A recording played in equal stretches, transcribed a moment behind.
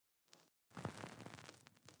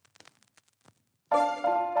Hello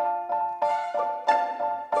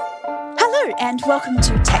and welcome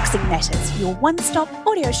to Taxing Matters, your one-stop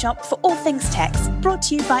audio shop for all things tax, brought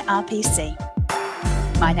to you by RPC.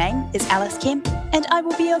 My name is Alice Kemp, and I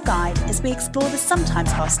will be your guide as we explore the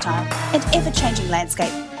sometimes hostile and ever-changing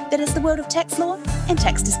landscape that is the world of tax law and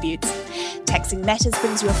tax disputes. Taxing Matters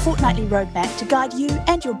brings you a fortnightly roadmap to guide you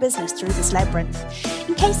and your business through this labyrinth.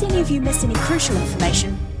 In case any of you missed any crucial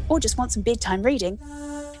information, or just want some bedtime reading,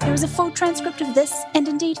 there is a full transcript of this and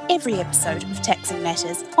indeed every episode of Taxing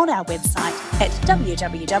Matters on our website at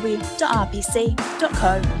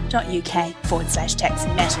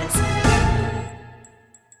www.rpc.co.uk/Taxing Matters.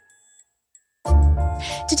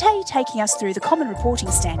 Today, taking us through the Common Reporting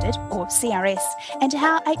Standard, or CRS, and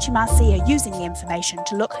how HMRC are using the information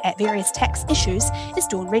to look at various tax issues is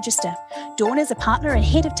Dawn Register. Dawn is a partner and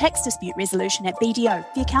head of tax dispute resolution at BDO,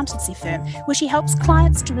 the accountancy firm, where she helps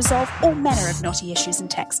clients to resolve all manner of knotty issues in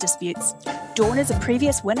tax disputes. Dawn is a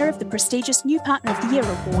previous winner of the prestigious New Partner of the Year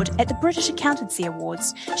award at the British Accountancy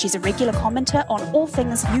Awards. She's a regular commenter on all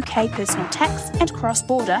things UK personal tax and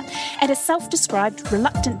cross-border, and a self-described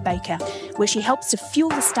reluctant baker, where she helps to fuel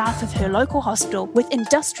the staff of her local hospital with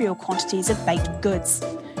industrial quantities of baked goods.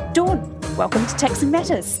 Dawn, welcome to Taxing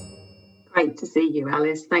Matters. Great to see you,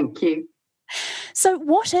 Alice. Thank you. So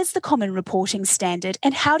what is the Common Reporting Standard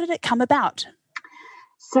and how did it come about?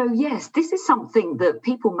 So yes, this is something that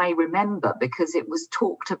people may remember because it was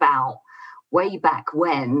talked about way back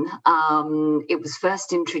when. It was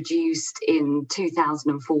first introduced in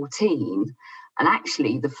 2014, and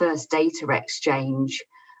actually the first data exchange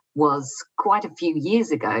was quite a few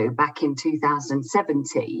years ago, back in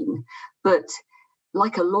 2017. But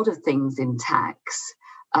like a lot of things in tax,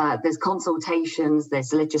 there's consultations,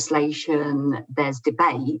 there's legislation, there's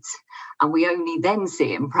debate, and we only then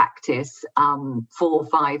see it in practice 4,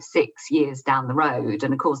 5, 6 years down the road.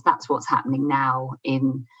 And of course, that's what's happening now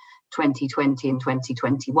in 2020 and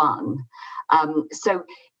 2021. So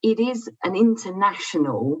it is an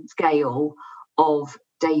international scale of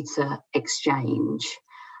data exchange.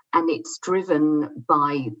 And it's driven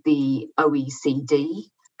by the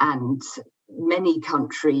OECD, and many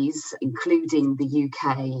countries, including the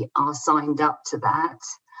UK, are signed up to that.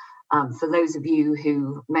 For those of you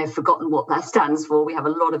who may have forgotten what that stands for, we have a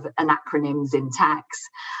lot of acronyms in tax.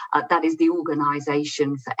 That is the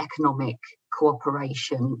Organisation for Economic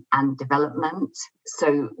Cooperation and Development.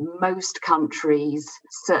 So most countries,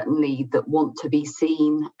 certainly that want to be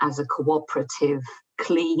seen as a cooperative,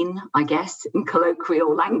 clean, I guess, in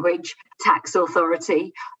colloquial language, tax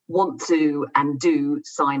authority, want to and do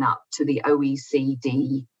sign up to the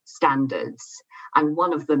OECD standards. And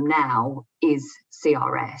one of them now is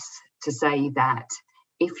CRS, to say that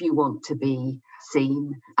if you want to be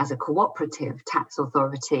seen as a cooperative tax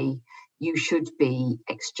authority, you should be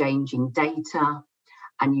exchanging data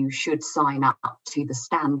and you should sign up to the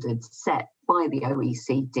standards set by the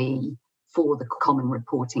OECD for the Common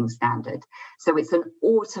Reporting Standard. So it's an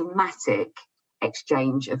automatic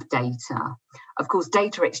exchange of data. Of course,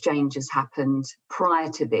 data exchange has happened prior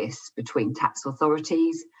to this between tax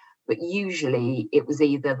authorities, but usually it was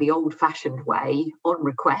either the old-fashioned way on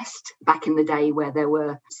request, back in the day where there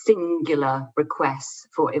were singular requests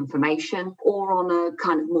for information, or on a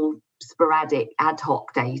kind of more sporadic ad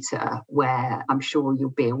hoc data where I'm sure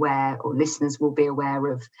you'll be aware, or listeners will be aware,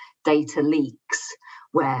 of data leaks,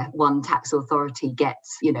 where one tax authority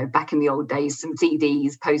gets, back in the old days, some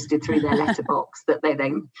CDs posted through their letterbox that they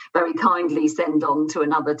then very kindly send on to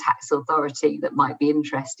another tax authority that might be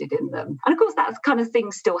interested in them. And of course, that kind of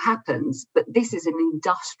thing still happens, but this is an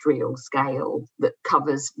industrial scale that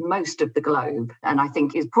covers most of the globe, and I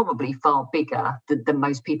think is probably far bigger than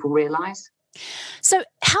most people realise. So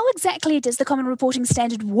how exactly does the Common Reporting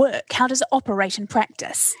Standard work? How does it operate in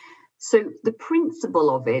practice? So the principle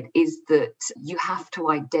of it is that you have to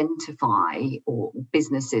identify, or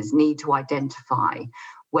businesses need to identify,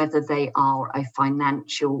 whether they are a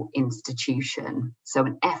financial institution, so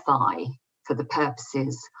an FI for the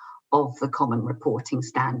purposes of the Common Reporting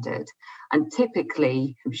Standard. And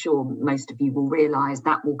typically, I'm sure most of you will realise,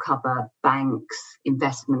 that will cover banks,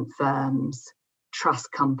 investment firms,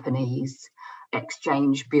 trust companies,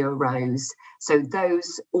 exchange bureaus. So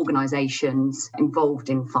those organisations involved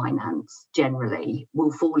in finance generally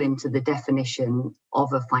will fall into the definition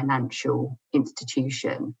of a financial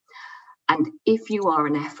institution. And if you are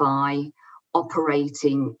an FI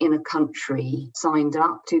operating in a country signed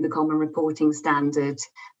up to the Common Reporting Standard,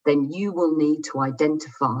 then you will need to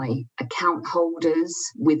identify account holders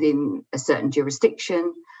within a certain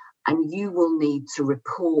jurisdiction, and you will need to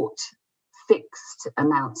report fixed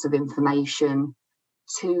amounts of information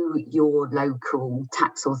to your local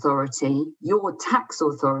tax authority. Your tax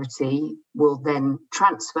authority will then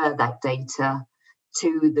transfer that data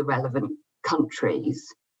to the relevant countries.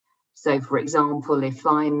 So, for example, if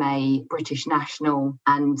I'm a British national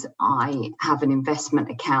and I have an investment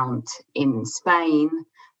account in Spain,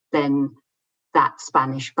 then that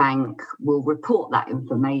Spanish bank will report that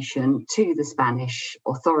information to the Spanish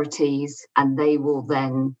authorities, and they will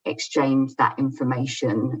then exchange that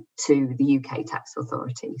information to the UK tax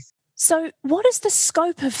authorities. So what is the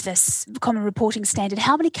scope of this Common Reporting Standard?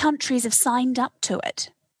 How many countries have signed up to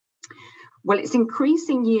it? Well, it's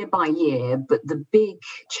increasing year by year, but the big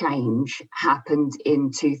change happened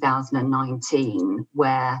in 2019,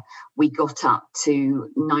 where we got up to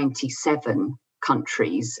 97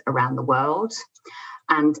 countries around the world.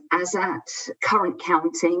 And as at current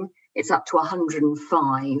counting, it's up to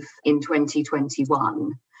 105 in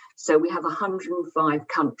 2021. So we have 105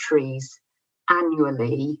 countries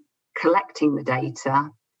annually collecting the data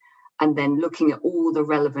and then looking at all the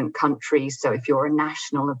relevant countries. So if you're a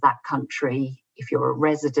national of that country, if you're a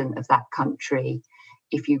resident of that country,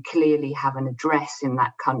 if you clearly have an address in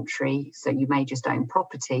that country, so you may just own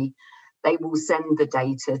property, they will send the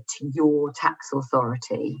data to your tax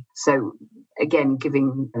authority. So again,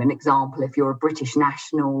 giving an example, if you're a British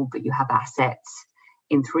national, but you have assets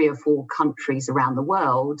in 3 or 4 countries around the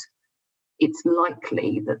world, it's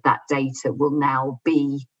likely that that data will now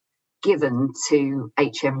be given to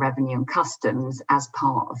HM Revenue and Customs as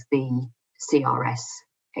part of the CRS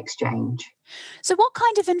exchange. So what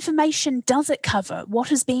kind of information does it cover?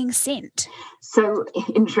 What is being sent? So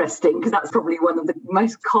interesting, because that's probably one of the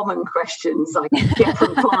most common questions I get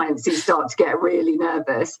from clients who start to get really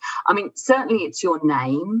nervous. I mean, certainly it's your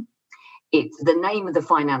name. It's the name of the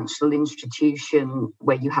financial institution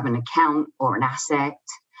where you have an account or an asset.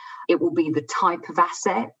 It will be the type of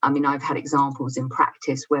asset. I mean, I've had examples in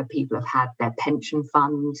practice where people have had their pension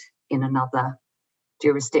fund in another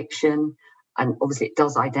jurisdiction. And obviously it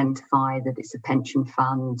does identify that it's a pension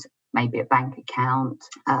fund, maybe a bank account,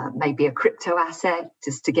 maybe a crypto asset,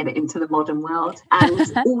 just to get it into the modern world. And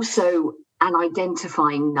also an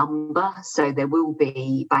identifying number. So there will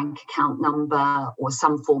be bank account number or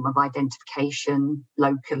some form of identification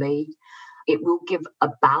locally. It will give a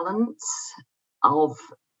balance of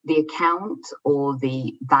the account or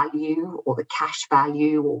the value or the cash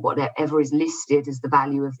value or whatever is listed as the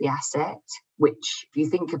value of the asset, which if you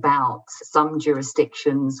think about some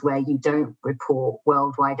jurisdictions where you don't report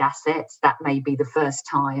worldwide assets, that may be the first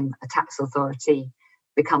time a tax authority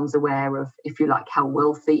becomes aware of, if you like, how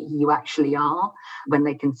wealthy you actually are when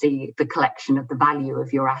they can see the collection of the value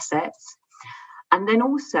of your assets. And then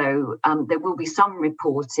also there will be some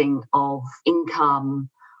reporting of income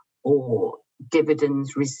or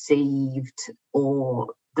dividends received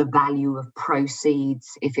or the value of proceeds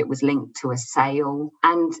if it was linked to a sale.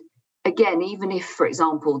 And again, even if, for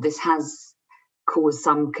example, this has caused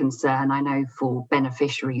some concern, I know, for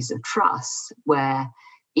beneficiaries of trusts, where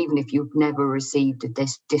even if you've never received a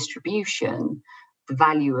distribution, the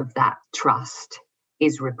value of that trust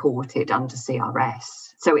is reported under CRS.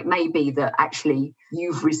 So it may be that actually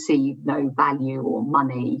you've received no value or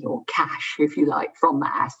money or cash, if you like, from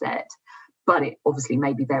that asset, but it obviously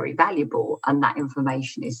may be very valuable, and that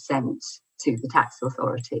information is sent to the tax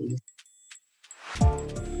authorities.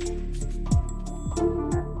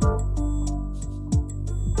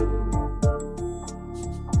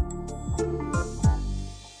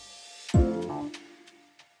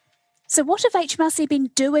 So what have HMRC been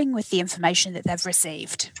doing with the information that they've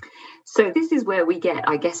received? So this is where we get,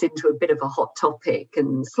 I guess, into a bit of a hot topic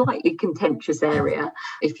and slightly contentious area,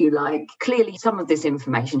 if you like. Clearly, some of this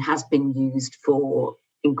information has been used for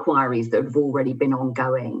inquiries that have already been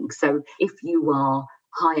ongoing. So if you are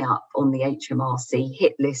high up on the HMRC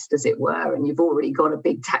hit list, as it were, and you've already got a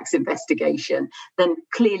big tax investigation, then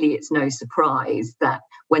clearly it's no surprise that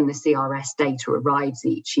when the CRS data arrives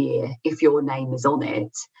each year, if your name is on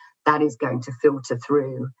it, that is going to filter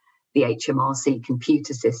through the HMRC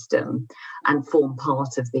computer system and form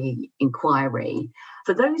part of the inquiry.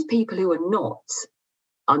 For those people who are not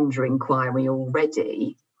under inquiry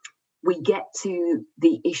already, we get to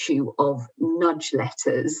the issue of nudge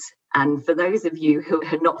letters. And for those of you who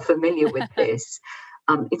are not familiar with this,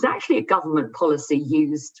 it's actually a government policy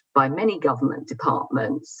used by many government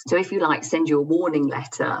departments. So if you like, send you a warning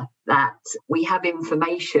letter that we have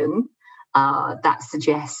information that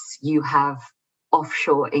suggests you have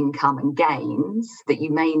offshore income and gains that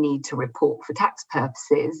you may need to report for tax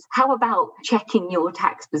purposes, how about checking your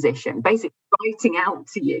tax position? Basically writing out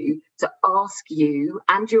to you to ask you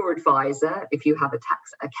and your advisor if you have a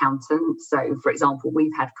tax accountant. So, for example,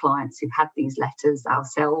 we've had clients who've had these letters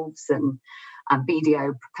ourselves, and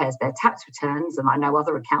BDO prepares their tax returns, and I know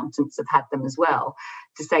other accountants have had them as well,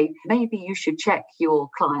 to say maybe you should check your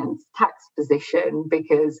client's tax position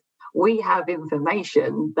because we have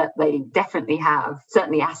information that they definitely have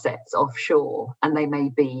certainly assets offshore and they may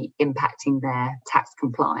be impacting their tax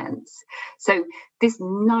compliance. So this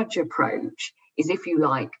nudge approach is, if you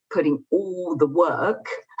like, putting all the work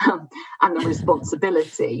and the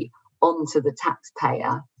responsibility onto the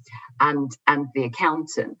taxpayer and the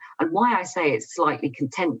accountant. And why I say it's slightly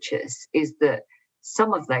contentious is that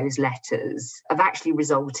some of those letters have actually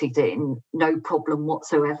resulted in no problem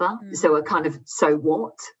whatsoever. So a kind of so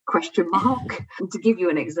what question mark. And to give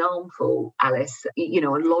you an example, Alice, a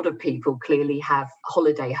lot of people clearly have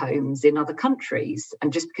holiday homes in other countries.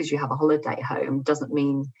 And just because you have a holiday home doesn't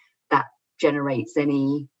mean that generates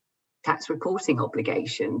any tax reporting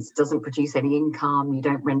obligations, doesn't produce any income, you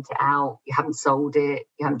don't rent it out, you haven't sold it,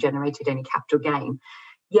 you haven't generated any capital gain.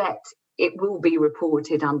 Yet it will be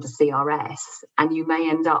reported under CRS, and you may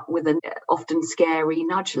end up with an often scary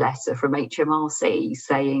nudge letter from HMRC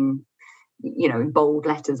saying, in bold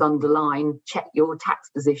letters underlined, check your tax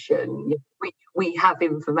position. We have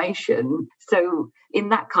information. So in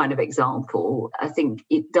that kind of example, I think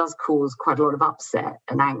it does cause quite a lot of upset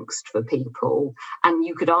and angst for people. And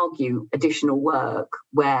you could argue additional work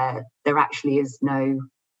where there actually is no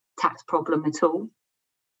tax problem at all.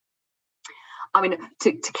 I mean,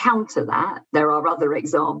 to counter that, there are other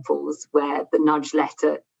examples where the nudge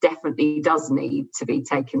letter definitely does need to be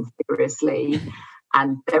taken seriously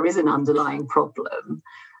and there is an underlying problem.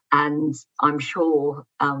 And I'm sure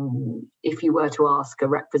if you were to ask a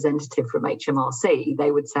representative from HMRC,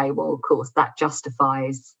 they would say, well, of course, that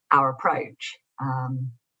justifies our approach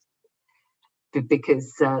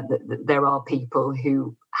because there are people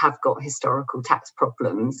who have got historical tax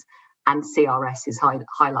problems and CRS is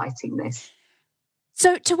highlighting this.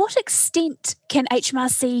 So to what extent can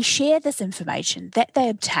HMRC share this information that they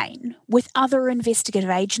obtain with other investigative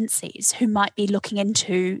agencies who might be looking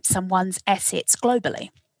into someone's assets globally?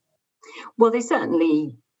 Well, they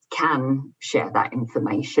certainly can share that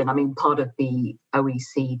information. I mean, part of the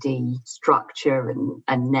OECD structure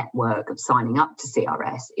and network of signing up to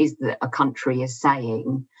CRS is that a country is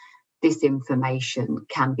saying this information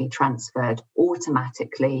can be transferred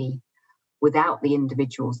automatically without the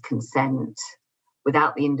individual's consent,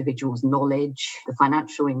 without the individual's knowledge. The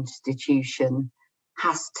financial institution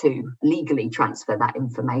has to legally transfer that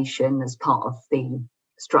information as part of the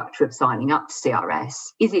structure of signing up to CRS.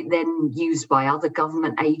 Is it then used by other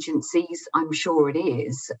government agencies? I'm sure it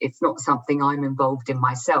is. It's not something I'm involved in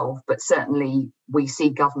myself, but certainly we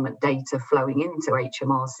see government data flowing into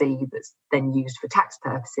HMRC that's then used for tax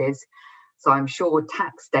purposes. So I'm sure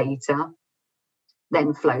tax data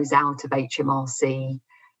then flows out of HMRC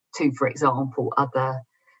to, for example, other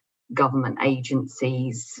government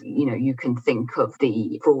agencies. You can think of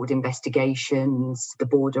the fraud investigations, the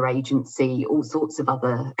border agency, all sorts of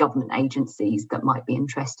other government agencies that might be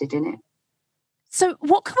interested in it. So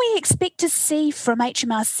what can we expect to see from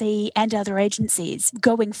HMRC and other agencies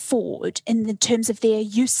going forward in terms of their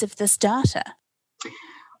use of this data?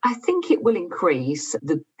 I think it will increase.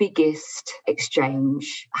 The biggest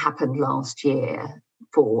exchange happened last year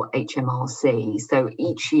for HMRC. So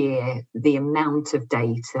each year, the amount of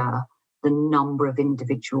data, the number of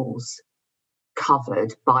individuals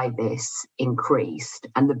covered by this increased.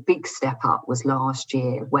 And the big step up was last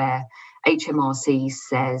year, where HMRC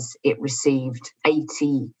says it received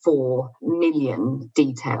 84 million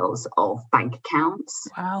details of bank accounts.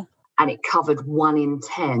 Wow. And it covered 1 in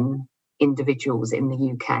 10 individuals in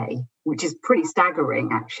the UK, which is pretty staggering,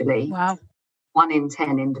 actually. Wow. 1 in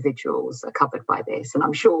 10 individuals are covered by this. And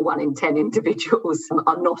I'm sure 1 in 10 individuals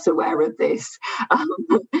are not aware of this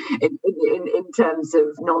in terms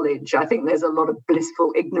of knowledge. I think there's a lot of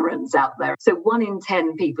blissful ignorance out there. So 1 in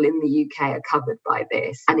 10 people in the UK are covered by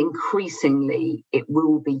this. And increasingly, it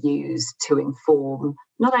will be used to inform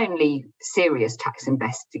not only serious tax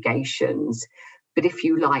investigations, but if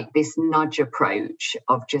you like, this nudge approach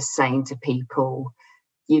of just saying to people,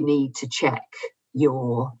 you need to check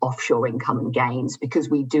your offshore income and gains because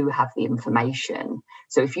we do have the information.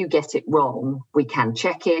 So if you get it wrong, we can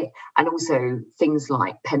check it. And also things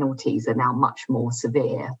like penalties are now much more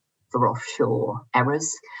severe for offshore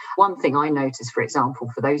errors. One thing I noticed, for example,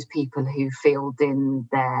 for those people who filled in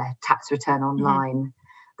their tax return online,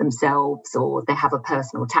 themselves or they have a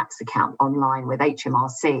personal tax account online with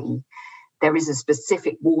HMRC, there is a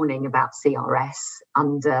specific warning about CRS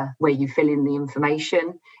under where you fill in the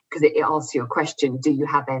information, because it asks you a question: do you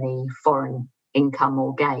have any foreign income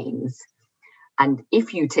or gains? And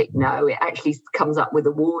if you tick no, it actually comes up with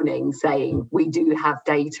a warning saying we do have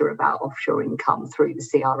data about offshore income through the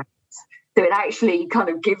CRS. So it actually kind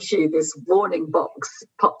of gives you this warning box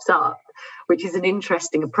pops up, which is an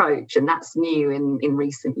interesting approach, and that's new in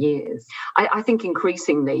recent years. I think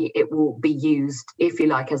increasingly it will be used, if you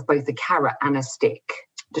like, as both a carrot and a stick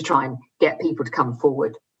to try and get people to come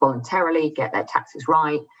forward voluntarily, get their taxes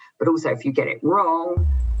right. But also, if you get it wrong,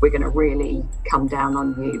 we're going to really come down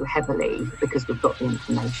on you heavily because we've got the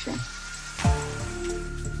information.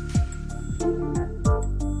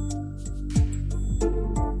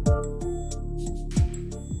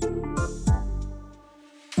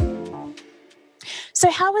 So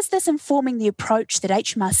how is this informing the approach that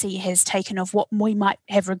HMRC has taken of what we might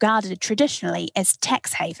have regarded traditionally as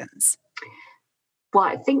tax havens? Well,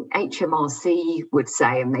 I think HMRC would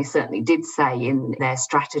say, and they certainly did say in their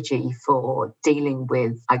strategy for dealing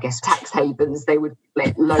with, I guess, tax havens, they would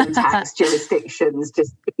let low tax jurisdictions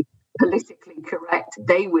just be politically correct.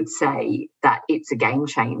 They would say that it's a game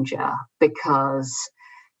changer because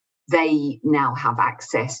they now have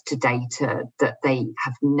access to data that they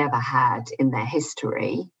have never had in their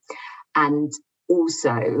history. And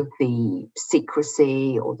also the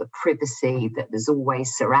secrecy or the privacy that has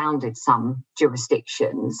always surrounded some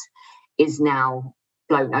jurisdictions is now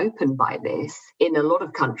blown open by this. In a lot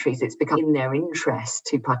of countries, it's become in their interest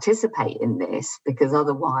to participate in this because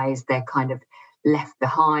otherwise they're kind of left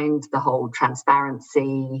behind. The whole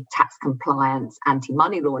transparency, tax compliance,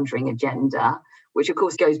 anti-money laundering agenda, which of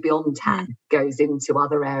course goes beyond tax, goes into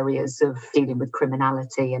other areas of dealing with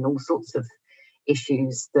criminality and all sorts of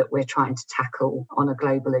issues that we're trying to tackle on a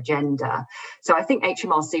global agenda. So I think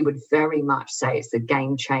HMRC would very much say it's a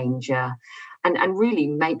game changer and really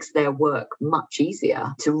makes their work much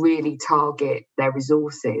easier to really target their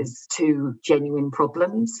resources to genuine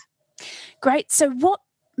problems. Great. So what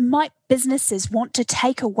might businesses want to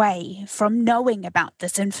take away from knowing about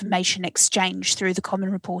this information exchange through the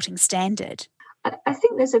Common Reporting Standard? I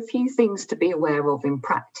think there's a few things to be aware of in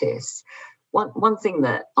practice. One thing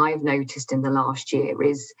that I've noticed in the last year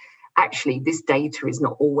is actually this data is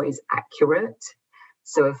not always accurate.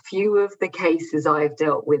 So a few of the cases I've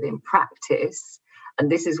dealt with in practice,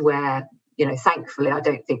 and this is where, thankfully, I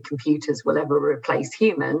don't think computers will ever replace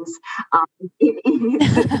humans,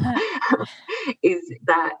 is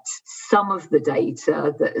that some of the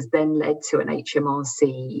data that has then led to an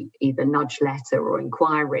HMRC either nudge letter or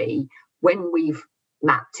inquiry, when we've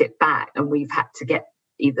mapped it back and we've had to get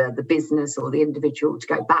either the business or the individual to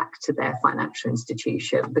go back to their financial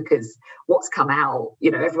institution because what's come out,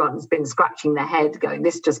 everyone's been scratching their head going,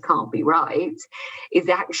 this just can't be right, is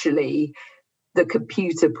actually the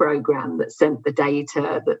computer program that sent the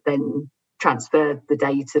data that then transferred the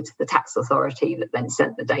data to the tax authority that then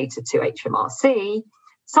sent the data to HMRC.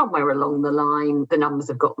 Somewhere along the line, the numbers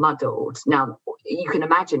have got muddled. Now, you can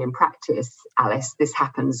imagine in practice, Alice, this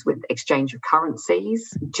happens with exchange of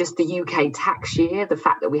currencies. Just the UK tax year, the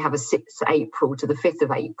fact that we have a 6th April to the 5th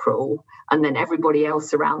of April, and then everybody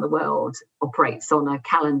else around the world operates on a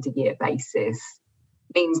calendar year basis,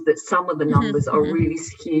 means that some of the numbers are really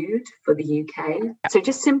skewed for the UK. So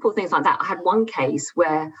just simple things like that. I had one case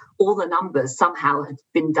where all the numbers somehow had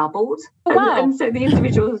been doubled. Wow. And so the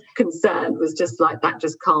individual concerned was just like, that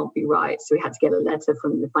just can't be right. So we had to get a letter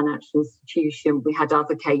from the financial institution. We had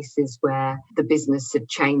other cases where the business had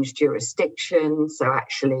changed jurisdiction. So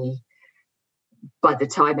actually, by the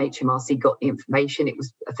time HMRC got the information, it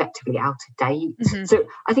was effectively out of date. So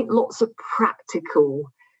I think lots of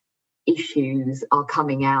practical issues are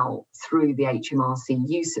coming out through the HMRC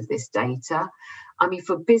use of this data. I mean,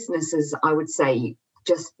 for businesses, I would say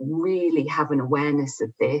just really have an awareness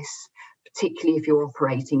of this, particularly if you're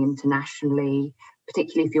operating internationally,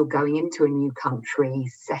 particularly if you're going into a new country,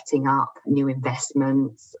 setting up new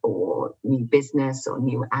investments or new business or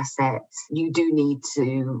new assets. You do need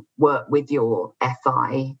to work with your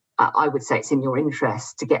FI. I would say it's in your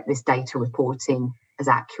interest to get this data reporting as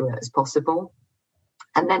accurate as possible.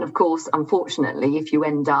 And then, of course, unfortunately, if you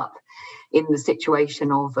end up in the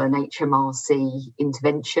situation of an HMRC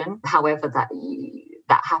intervention, however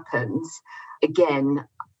that happens, again,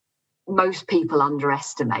 most people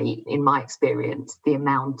underestimate, in my experience, the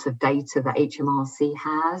amount of data that HMRC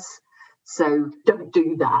has. So don't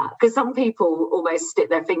do that, because some people almost stick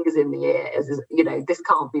their fingers in the air as, this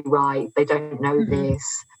can't be right. They don't know this.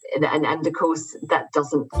 And of course, that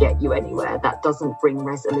doesn't get you anywhere. That doesn't bring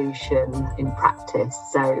resolution in practice.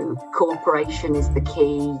 So cooperation is the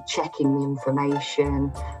key, checking the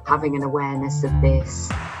information, having an awareness of this,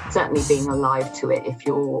 certainly being alive to it if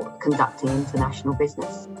you're conducting international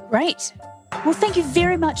business. Great. Well, thank you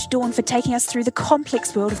very much, Dawn, for taking us through the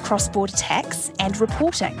complex world of cross-border tax and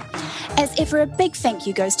reporting. As ever, a big thank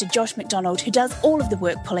you goes to Josh McDonald, who does all of the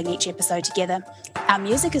work pulling each episode together. Our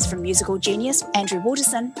music is from musical genius Andrew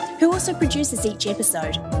Waterson, who also produces each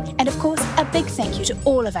episode. And of course, a big thank you to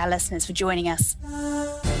all of our listeners for joining us.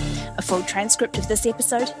 A full transcript of this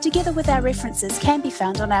episode, together with our references, can be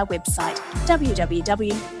found on our website,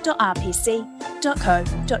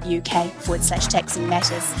 www.rpc.co.uk/taxing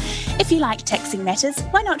matters. If you like Taxing Matters,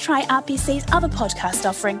 why not try RPC's other podcast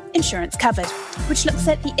offering, Insurance Covered, which looks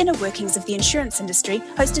at the inner workings of the insurance industry,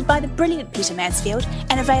 hosted by the brilliant Peter Mansfield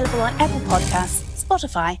and available on Apple Podcasts,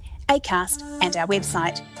 Spotify, Acast, and our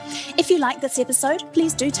website. If you like this episode,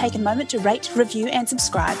 please do take a moment to rate, review, and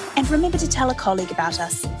subscribe. And remember to tell a colleague about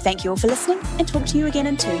us. Thank you all for listening, and talk to you again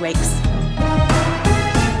in 2 weeks.